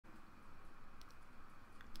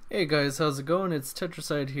Hey guys, how's it going? It's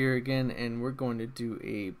Tetraside here again, and we're going to do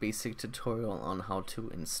a basic tutorial on how to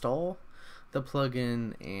install the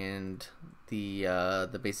plugin and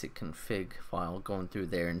the basic config file, going through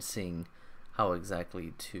there and seeing how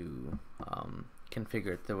exactly to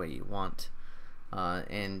configure it the way you want.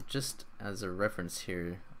 And just as a reference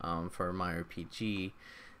here, for myRPG,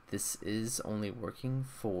 this is only working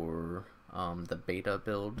for the beta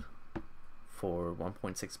build for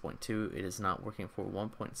 1.6.2. It is not working for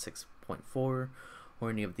 1.6.4 or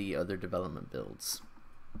any of the other development builds,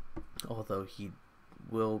 although he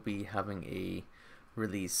will be having a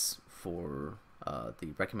release for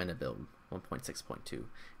the recommended build 1.6.2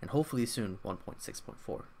 and hopefully soon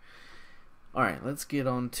 1.6.4. Alright, let's get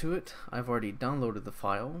on to it. I've already downloaded the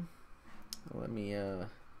file. Let me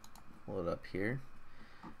pull it up here.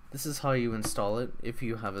 This is how you install it. If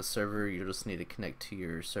you have a server, you just need to connect to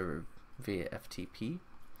your server via FTP,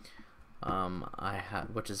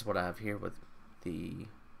 which is what I have here with the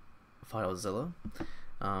FileZilla.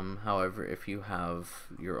 However, if you have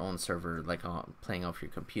your own server, like playing off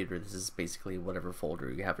your computer, this is basically whatever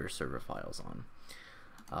folder you have your server files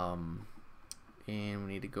on. And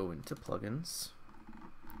we need to go into plugins.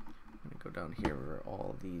 I'm gonna go down here where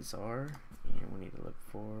all of these are, and we need to look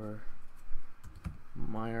for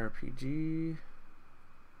myRPG.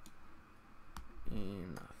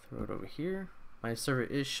 And throw it over here. My server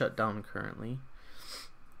is shut down currently,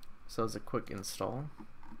 so it's a quick install.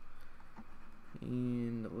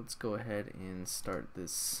 And let's go ahead and start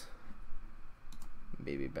this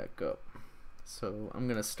baby back up. So I'm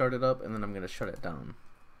gonna start it up and then I'm gonna shut it down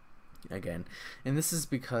again. And this is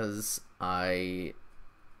because I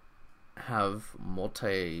have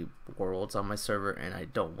multi worlds on my server and I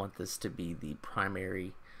don't want this to be the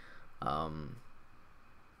primary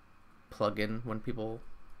plugin when people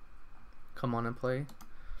come on and play.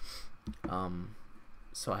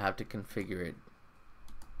 So I have to configure it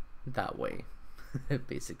that way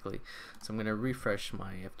basically. So I'm gonna refresh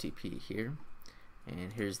my FTP here,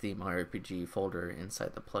 and here's the myRPG folder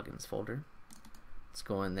inside the plugins folder. Let's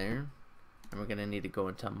go in there, and we're gonna need to go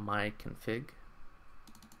into my config.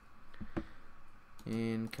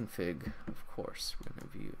 In config, of course, we're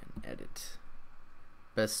gonna view and edit.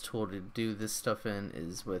 Best tool to do this stuff in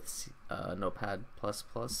is with Notepad++.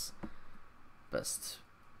 Best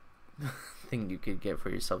thing you could get for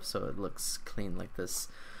yourself so it looks clean like this.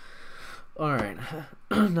 Alright,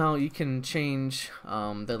 now you can change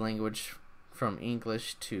the language from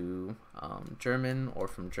English to German, or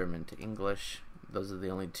from German to English. Those are the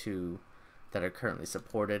only two that are currently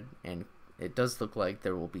supported, and it does look like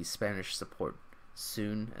there will be Spanish support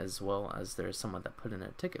soon, as well as there's someone that put in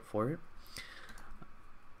a ticket for it.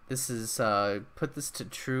 This is put this to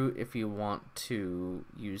true if you want to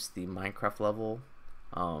use the Minecraft level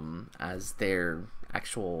as their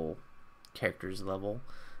actual character's level,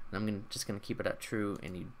 and I'm just gonna keep it at true.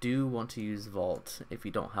 And you do want to use Vault. If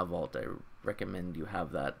you don't have Vault, I recommend you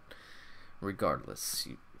have that regardless.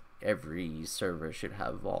 Every server should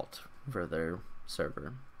have Vault for their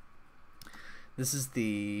server. This is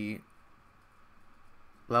the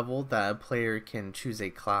level that a player can choose a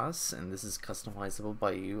class, and this is customizable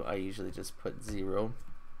by you. I usually just put 0.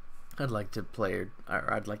 I'd like the player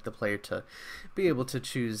to be able to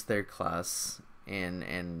choose their class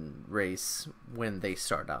and race when they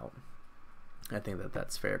start out. I think that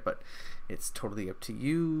that's fair, but it's totally up to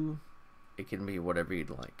you. It can be whatever you'd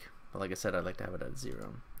like, but like I said, I'd like to have it at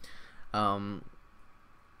 0.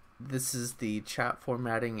 This is the chat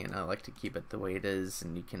formatting, and I like to keep it the way it is,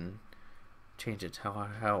 and you can change it to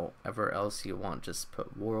however else you want. Just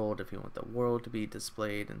put world if you want the world to be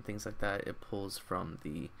displayed and things like that. It pulls from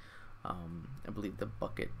the I believe the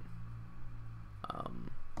bucket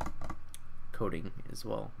coding as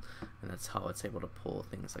well, and that's how it's able to pull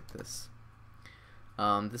things like this.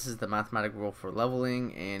 This is the mathematical rule for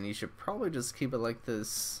leveling, and you should probably just keep it like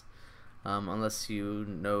this, unless you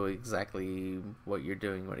know exactly what you're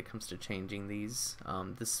doing when it comes to changing these.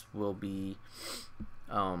 This will be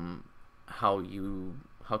how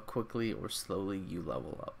quickly or slowly you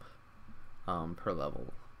level up per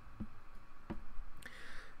level.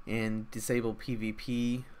 And disable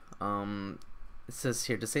PvP, it says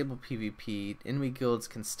here, disable PvP, enemy guilds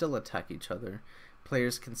can still attack each other,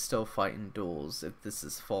 players can still fight in duels. If this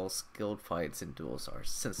is false, guild fights and duels are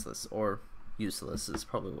senseless or useless, is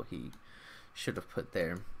probably what he should have put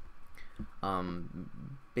there.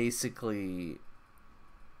 Basically,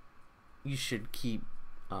 you should keep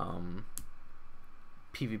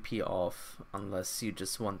PvP off unless you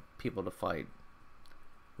just want people to fight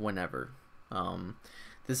whenever.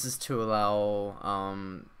 This is to allow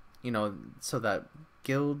you know, so that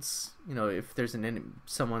guilds, you know, if there's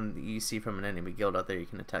someone that you see from an enemy guild out there, you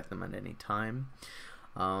can attack them at any time.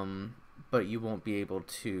 But you won't be able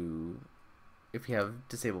to, if you have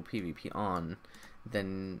disabled PvP on,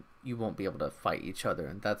 then you won't be able to fight each other,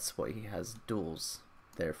 and that's what he has duels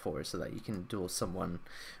there for, so that you can duel someone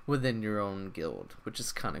within your own guild, which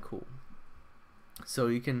is kind of cool. So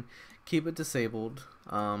you can keep it disabled,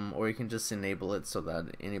 or you can just enable it so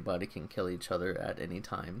that anybody can kill each other at any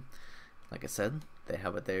time. Like I said, they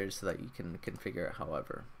have it there so that you can configure it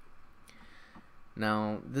however.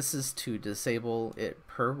 Now, this is to disable it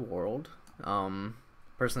per world.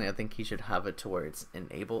 Personally, I think he should have it to where it's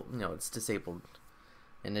enabled, you know, it's disabled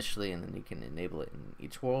initially and then you can enable it in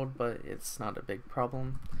each world, but it's not a big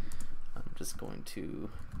problem. I'm just going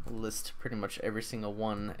to list pretty much every single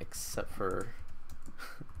one except for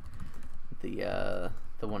the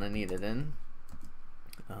one I need it in.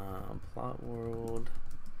 Plot world,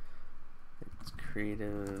 it's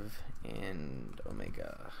creative, and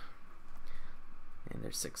Omega. And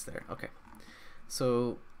there's 6 there. Okay.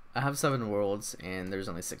 So I have 7 worlds and there's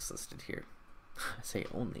only 6 listed here. I say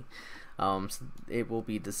only. So it will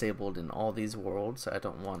be disabled in all these worlds. I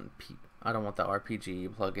don't want the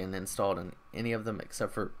RPG plugin installed in any of them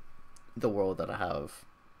except for the world that I have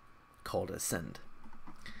called Ascend.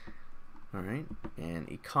 Alright, and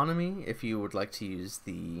economy, if you would like to use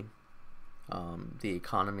the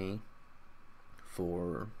economy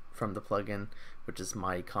from the plugin, which is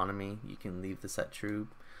my economy, you can leave this at true,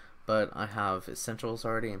 but I have essentials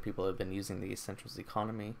already and people have been using the essentials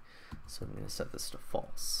economy, so I'm going to set this to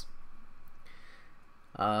false.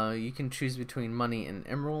 You can choose between money and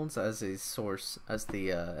emeralds as a source, as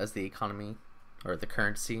the economy, or the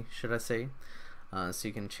currency, should I say. So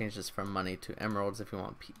you can change this from money to emeralds if you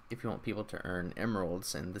want people to earn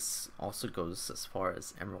emeralds, and this also goes as far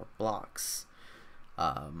as emerald blocks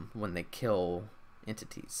when they kill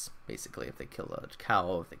entities. Basically, if they kill a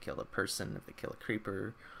cow, if they kill a person, if they kill a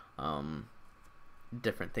creeper,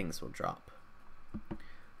 different things will drop.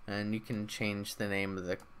 And you can change the name of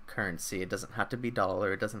the currency. It doesn't have to be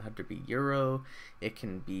dollar, it doesn't have to be euro, it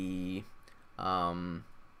can be myRPG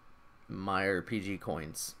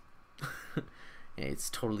coins. It's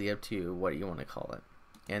totally up to you what you want to call it.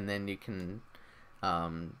 And then you can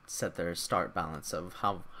set their start balance of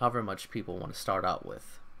however much people want to start out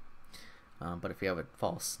with. But if you have it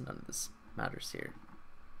false, none of this matters here.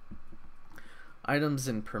 Items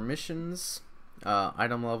and permissions.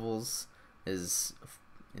 Item levels is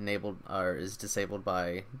enabled or is disabled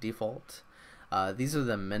by default. These are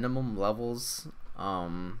the minimum levels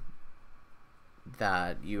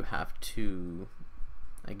that you have to,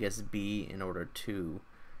 I guess, be in order to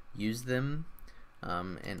use them,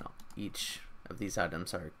 and each of these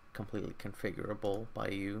items are completely configurable by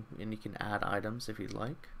you, and you can add items if you'd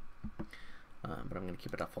like, but I'm going to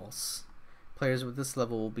keep it at false. Players with this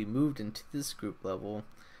level will be moved into this group level,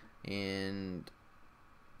 and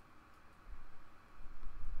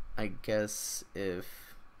I guess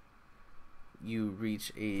if you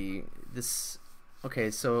reach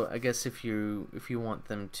okay, so I guess if you want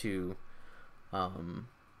them to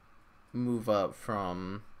move up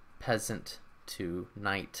from peasant to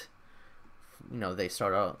knight, you know, they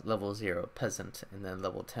start out level 0 peasant and then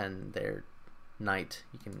level 10 they're knight.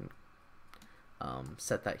 You can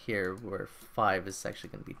set that here where 5 is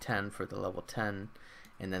actually going to be 10 for the level 10,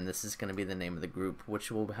 and then this is going to be the name of the group,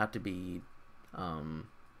 which will have to be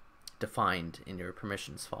defined in your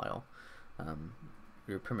permissions file,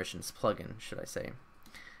 your permissions plugin, should I say.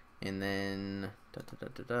 And then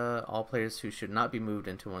all players who should not be moved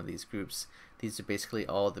into one of these groups. These are basically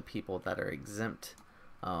all the people that are exempt,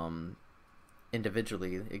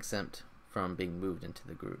 individually exempt from being moved into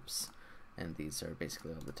the groups. And these are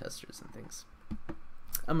basically all the testers and things.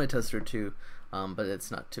 I'm a tester too, but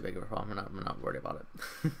it's not too big of a problem. I'm not worried about it.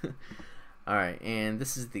 Alright, and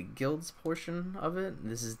this is the guilds portion of it.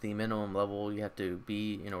 This is the minimum level you have to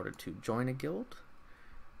be in order to join a guild.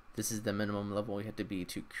 This is the minimum level you have to be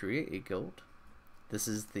to create a guild. This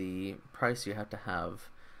is the price you have to have,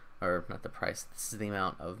 or not the price, this is the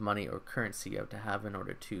amount of money or currency you have to have in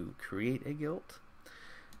order to create a guild.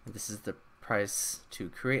 And this is the price to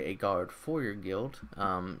create a guard for your guild.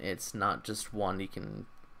 It's not just one, you can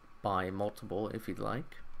buy multiple if you'd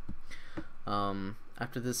like.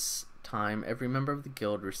 After this time, every member of the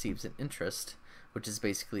guild receives an interest, which is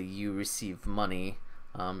basically you receive money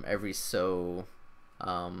every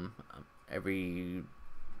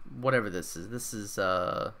whatever this is. This is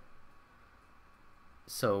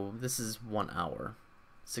so this is 1 hour,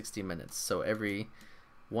 60 minutes. So every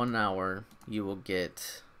 1 hour you will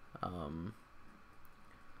get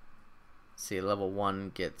see, level 1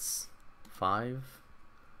 gets 5,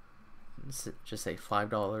 just say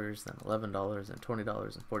 $5, then $11, and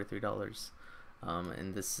 $20, and $43.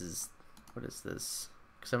 And this is, what is this?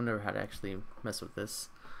 Because I've never had to actually mess with this.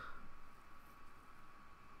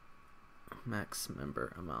 Max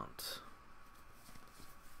member amount.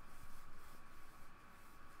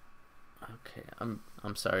 Okay,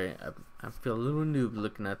 I'm sorry. I feel a little noob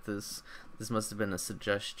looking at this. This must have been a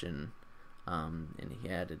suggestion, and he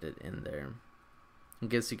added it in there. I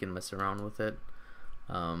guess you can mess around with it.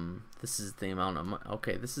 This is the amount of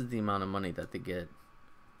okay. This is the amount of money that they get,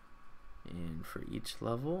 and for each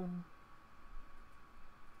level,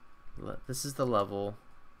 this is the level.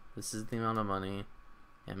 This is the amount of money,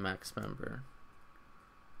 and max member.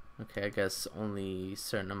 Okay, I guess only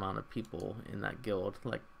certain amount of people in that guild,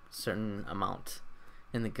 like certain amount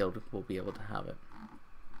in the guild, will be able to have it.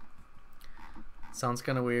 Sounds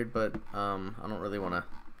kind of weird, but I don't really want to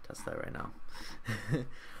test that right now.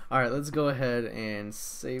 Alright, let's go ahead and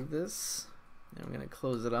save this. I'm going to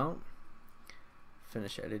close it out.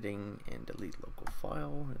 Finish editing and delete local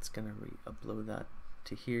file. It's going to re-upload that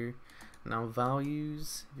to here. Now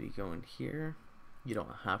values, if you go in here, you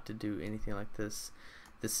don't have to do anything like this.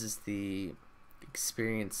 This is the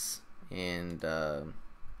experience and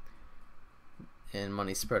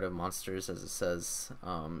money spread of monsters, as it says,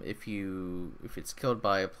 if it's killed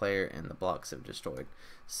by a player and the blocks have destroyed.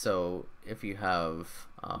 So if you have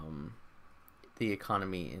the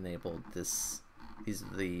economy enabled, these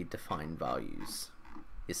are the defined values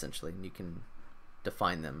essentially, and you can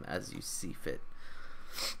define them as you see fit.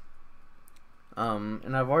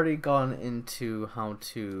 And I've already gone into how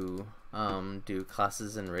to do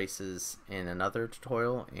classes and races in another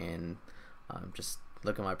tutorial, and just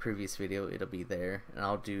look at my previous video, it'll be there. And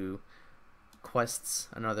I'll do quests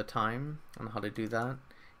another time on how to do that,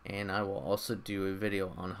 and I will also do a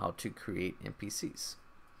video on how to create NPCs.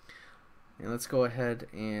 And let's go ahead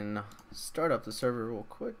and start up the server real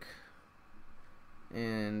quick,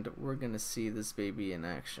 and we're gonna see this baby in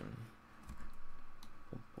action.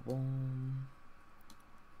 Boom, boom, boom.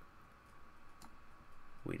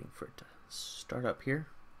 Waiting for it to start up here.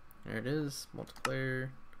 There it is, multiplayer.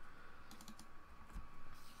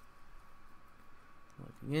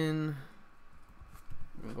 Logging in.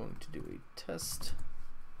 I'm going to do a test,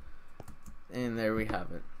 and there we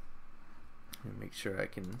have it. And make sure I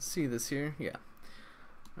can see this here. Yeah.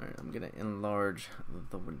 Alright, I'm gonna enlarge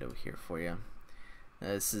the window here for you.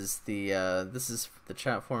 This is the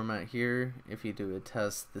chat format here. If you do a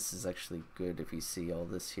test, this is actually good if you see all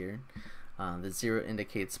this here. The 0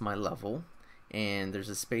 indicates my level, and there's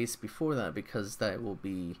a space before that because that will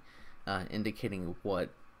be indicating what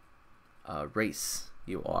race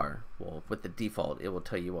you are. Well, with the default, it will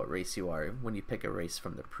tell you what race you are when you pick a race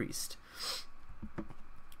from the priest,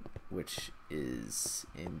 which is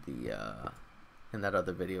in the in that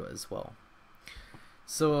other video as well.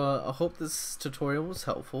 So I hope this tutorial was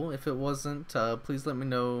helpful. If it wasn't, please let me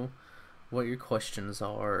know what your questions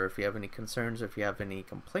are, or if you have any concerns, or if you have any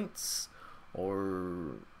complaints,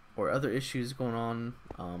 or other issues going on.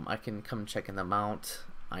 I can come checking them out.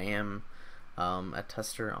 I am a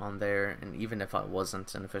tester on there, and even if I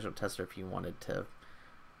wasn't an official tester, if you wanted to,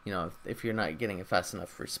 you know, if you're not getting a fast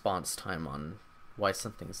enough response time on why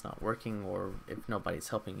something's not working, or if nobody's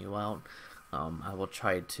helping you out, I will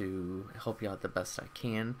try to help you out the best I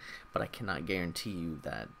can, but I cannot guarantee you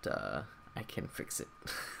that I can fix it.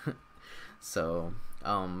 So,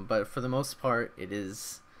 but for the most part, it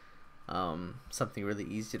is something really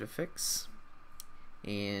easy to fix,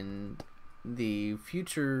 and the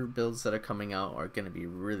future builds that are coming out are going to be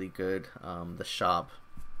really good. The shop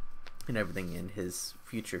and everything in his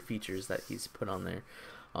future features that he's put on there,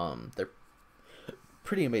 they're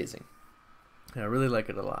pretty amazing. And I really like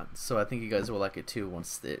it a lot, so I think you guys will like it too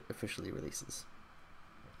once it officially releases.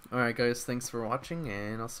 Alright guys, thanks for watching,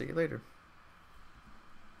 and I'll see you later.